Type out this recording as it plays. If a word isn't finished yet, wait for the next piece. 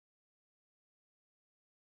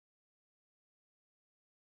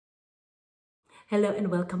Hello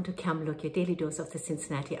and welcome to CAM Look, your daily dose of the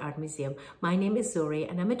Cincinnati Art Museum. My name is Zohreh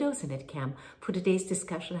and I'm a docent at CAM. For today's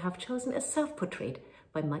discussion, I have chosen a self-portrait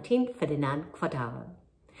by Martin Quadal.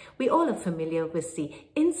 We all are familiar with the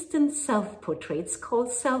instant self-portraits called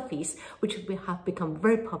selfies, which have become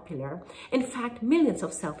very popular. In fact, millions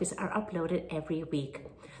of selfies are uploaded every week.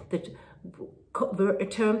 The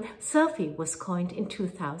term selfie was coined in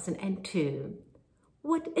 2002.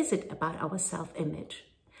 What is it about our self-image?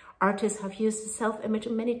 Artists have used the self-image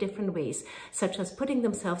in many different ways, such as putting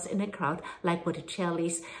themselves in a crowd, like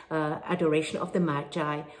Botticelli's Adoration of the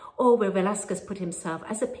Magi, or where Velázquez put himself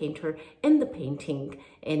as a painter in the painting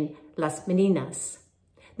in Las Meninas.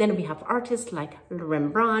 Then we have artists like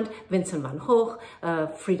Rembrandt, Vincent van Gogh,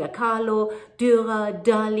 Frida Kahlo, Dürer,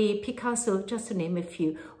 Dali, Picasso, just to name a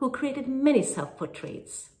few, who created many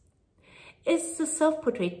self-portraits. Is the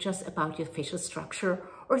self-portrait just about your facial structure,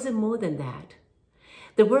 or is it more than that?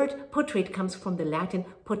 The word portrait comes from the Latin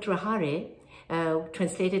portrahare,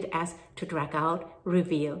 translated as to drag out,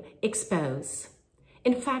 reveal, expose.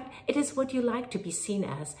 In fact, it is what you like to be seen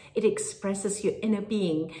as. It expresses your inner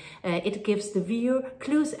being. It gives the viewer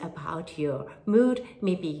clues about your mood,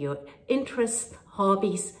 maybe your interests,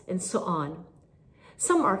 hobbies, and so on.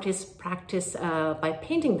 Some artists practice by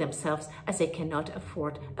painting themselves as they cannot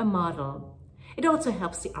afford a model. It also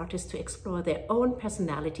helps the artist to explore their own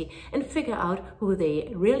personality and figure out who they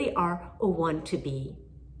really are or want to be.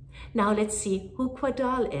 Now let's see who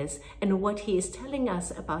Quadal is and what he is telling us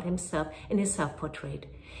about himself in his self-portrait.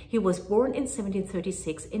 He was born in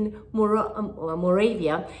 1736 in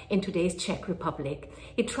Moravia in today's Czech Republic.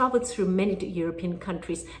 He traveled through many European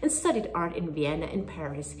countries and studied art in Vienna and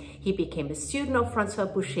Paris. He became a student of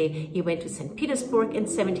François Boucher. He went to St. Petersburg in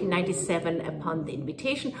 1797 upon the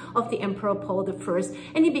invitation of the Emperor Paul I,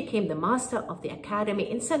 and he became the master of the Academy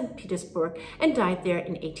in St. Petersburg and died there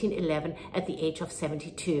in 1811 at the age of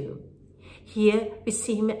 72. Here we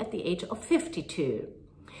see him at the age of 52.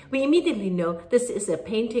 We immediately know this is a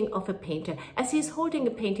painting of a painter, as he is holding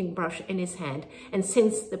a painting brush in his hand. And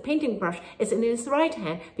since the painting brush is in his right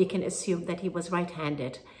hand, we can assume that he was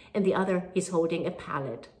right-handed. In the other, he's holding a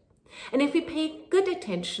palette. And if we pay good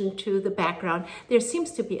attention to the background, there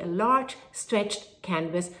seems to be a large stretched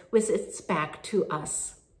canvas with its back to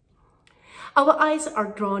us. Our eyes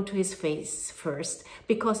are drawn to his face first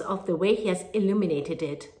because of the way he has illuminated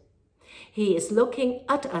it. He is looking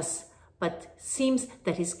at us, but seems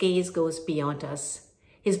that his gaze goes beyond us.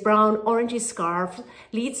 His brown orangey scarf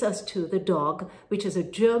leads us to the dog, which is a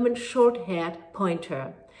German short-haired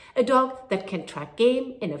pointer, a dog that can track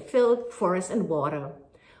game in a field, forest and water.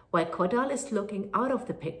 While Quadal is looking out of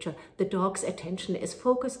the picture, the dog's attention is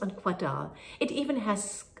focused on Quadal. It even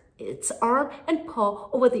has its arm and paw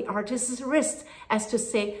over the artist's wrist, as to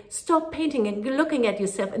say, stop painting and looking at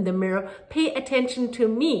yourself in the mirror, pay attention to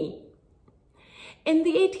me. In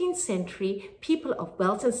the 18th century, people of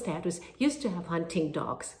wealth and status used to have hunting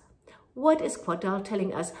dogs. What is Quadal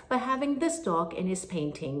telling us by having this dog in his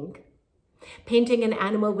painting? Painting an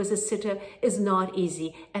animal with a sitter is not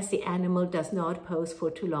easy, as the animal does not pose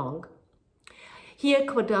for too long. Here,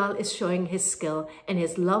 Quadal is showing his skill and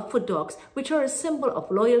his love for dogs, which are a symbol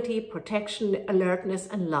of loyalty, protection, alertness,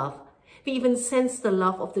 and love. We even sense the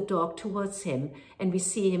love of the dog towards him, and we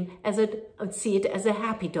see it as a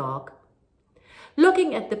happy dog.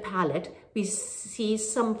 Looking at the palette, we see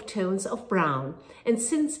some tones of brown, and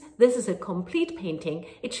since this is a complete painting,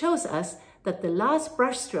 it shows us that the last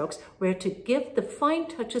brush strokes were to give the fine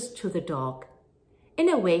touches to the dog. In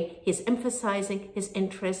a way, he's emphasizing his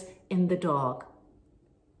interest in the dog.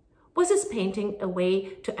 Was his painting a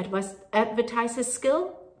way to advertise his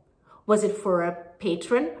skill? Was it for a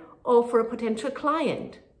patron or for a potential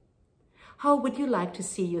client? How would you like to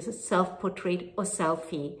see your self-portrait or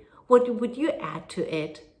selfie? What would you add to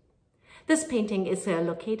it? This painting is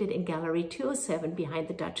located in Gallery 207 behind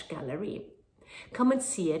the Dutch Gallery. Come and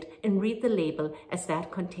see it and read the label, as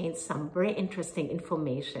that contains some very interesting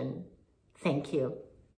information. Thank you.